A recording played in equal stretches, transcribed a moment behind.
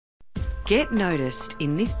Get noticed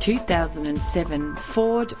in this 2007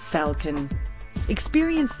 Ford Falcon.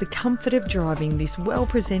 Experience the comfort of driving this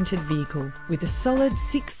well-presented vehicle with a solid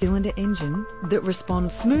 6-cylinder engine that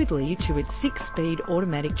responds smoothly to its 6-speed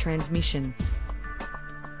automatic transmission.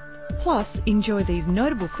 Plus, enjoy these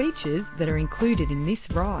notable features that are included in this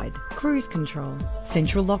ride: cruise control,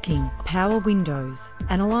 central locking, power windows,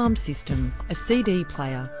 an alarm system, a CD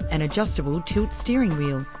player, an adjustable tilt steering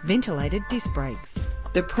wheel, ventilated disc brakes.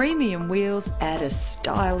 The premium wheels add a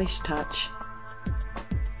stylish touch.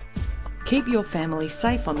 Keep your family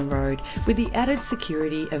safe on the road with the added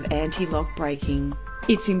security of anti-lock braking.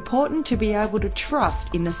 It's important to be able to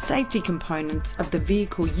trust in the safety components of the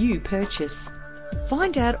vehicle you purchase.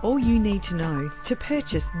 Find out all you need to know to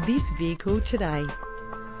purchase this vehicle today.